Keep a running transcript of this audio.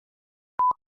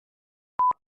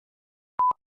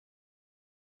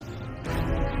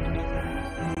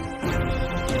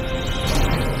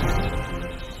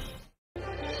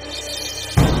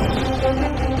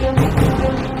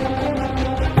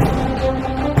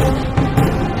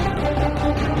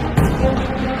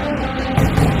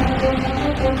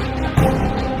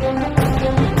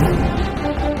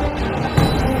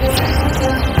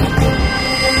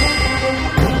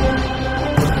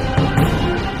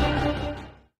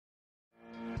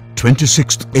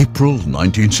26th April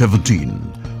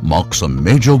 1917 marks a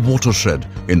major watershed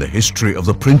in the history of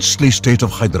the princely state of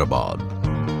Hyderabad.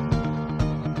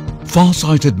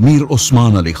 Far-sighted Mir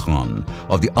Osman Ali Khan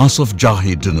of the Asaf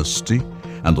Jahi dynasty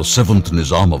and the 7th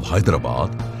Nizam of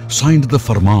Hyderabad signed the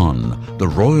Farman, the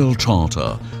royal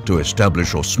charter, to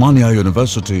establish Osmania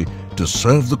University to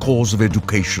serve the cause of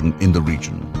education in the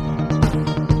region.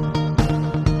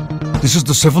 This is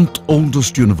the 7th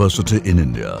oldest university in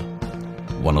India,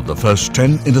 one of the first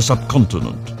 10 in the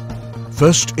subcontinent.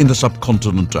 First in the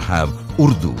subcontinent to have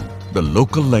Urdu, the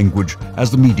local language, as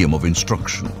the medium of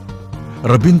instruction.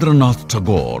 Rabindranath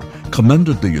Tagore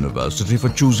commended the university for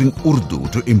choosing Urdu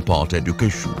to impart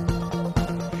education.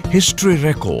 History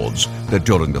records that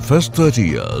during the first 30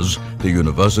 years, the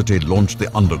university launched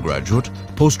the undergraduate,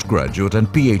 postgraduate and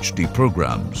PhD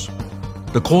programs.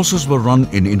 The courses were run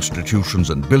in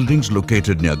institutions and buildings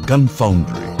located near gun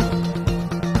foundry.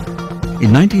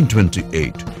 In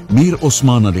 1928, Mir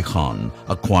Osman Ali Khan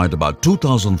acquired about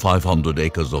 2,500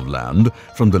 acres of land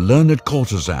from the learned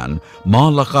courtesan Ma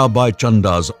Lakabai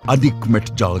Chanda's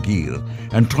Adikmet Jagir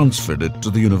and transferred it to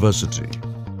the university.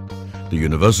 The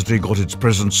university got its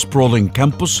present sprawling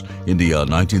campus in the year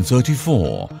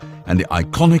 1934, and the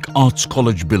iconic Arts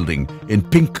College building in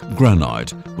pink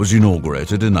granite was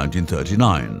inaugurated in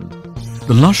 1939.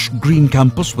 The lush green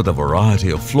campus with a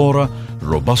variety of flora,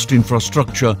 robust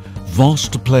infrastructure,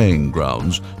 vast playing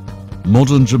grounds,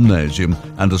 modern gymnasium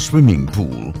and a swimming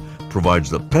pool provides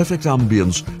the perfect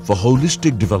ambience for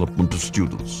holistic development of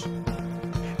students.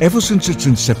 Ever since its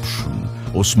inception,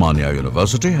 Osmania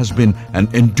University has been an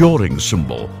enduring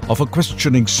symbol of a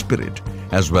questioning spirit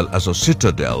as well as a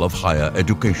citadel of higher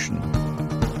education.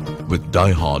 With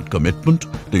die-hard commitment,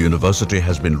 the university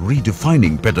has been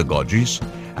redefining pedagogies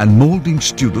and molding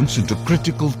students into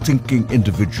critical thinking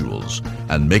individuals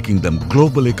and making them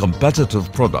globally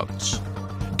competitive products.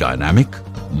 Dynamic,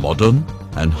 modern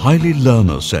and highly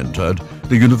learner-centered,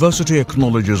 the university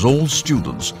acknowledges all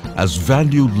students as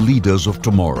valued leaders of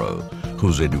tomorrow,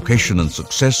 whose education and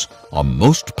success are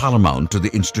most paramount to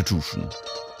the institution.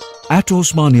 At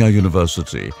Osmania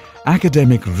University,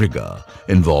 academic rigor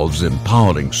involves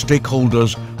empowering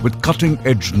stakeholders with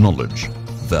cutting-edge knowledge,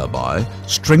 thereby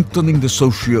strengthening the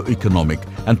socio-economic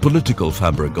and political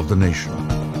fabric of the nation.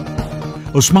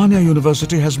 Osmania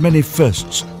University has many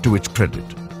firsts to its credit.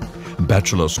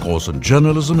 Bachelor's course in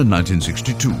journalism in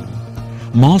 1962,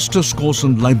 Master's course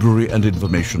in library and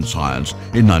information science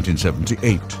in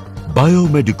 1978,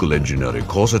 biomedical engineering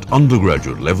course at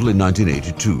undergraduate level in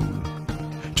 1982.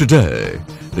 Today,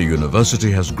 the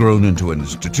university has grown into an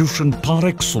institution par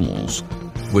excellence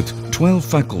with 12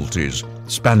 faculties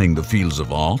spanning the fields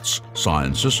of arts,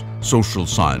 sciences, social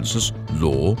sciences,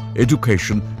 law,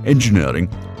 education, engineering,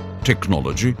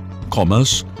 technology,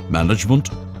 commerce, management,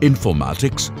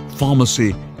 informatics,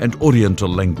 pharmacy and Oriental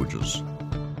languages.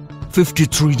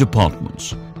 53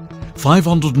 departments,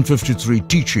 553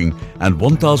 teaching and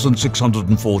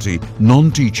 1,640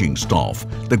 non-teaching staff,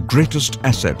 the greatest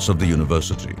assets of the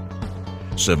university.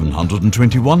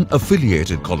 721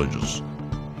 affiliated colleges,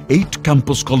 8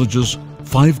 campus colleges,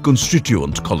 5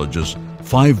 constituent colleges,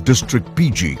 5 district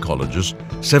PG colleges,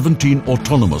 17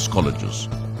 autonomous colleges,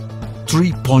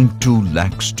 3.2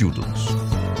 lakh students.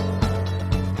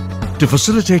 To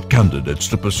facilitate candidates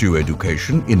to pursue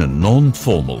education in a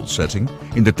non-formal setting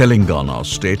in the Telangana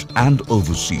state and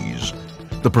overseas,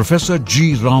 the Professor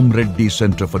G. Ram Reddy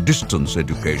Center for Distance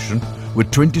Education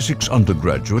with 26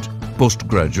 undergraduate,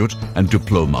 postgraduate and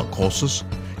diploma courses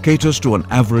caters to an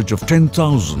average of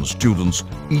 10,000 students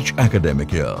each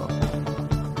academic year.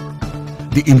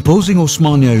 The imposing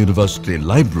Osmania University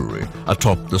Library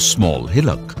atop the small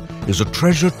hillock is a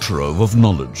treasure trove of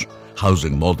knowledge,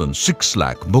 housing more than 6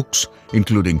 lakh books,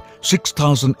 including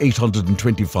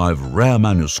 6,825 rare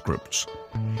manuscripts.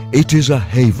 It is a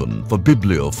haven for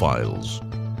bibliophiles.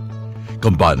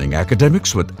 Combining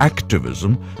academics with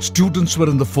activism, students were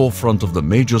in the forefront of the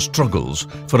major struggles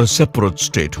for a separate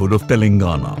statehood of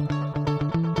Telangana.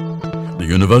 The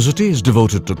university is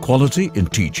devoted to quality in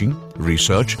teaching,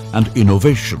 research and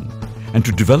innovation, and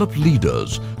to develop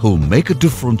leaders who make a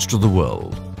difference to the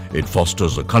world. It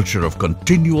fosters a culture of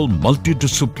continual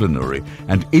multidisciplinary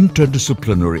and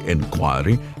interdisciplinary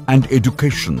inquiry and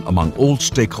education among all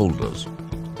stakeholders.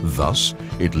 Thus,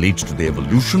 it leads to the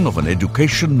evolution of an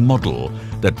education model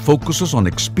that focuses on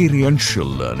experiential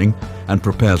learning and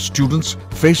prepares students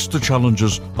face the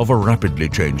challenges of a rapidly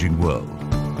changing world.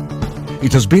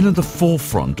 It has been in the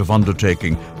forefront of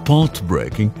undertaking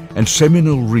path-breaking and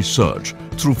seminal research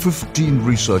through 15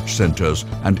 research centers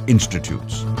and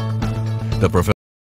institutes. The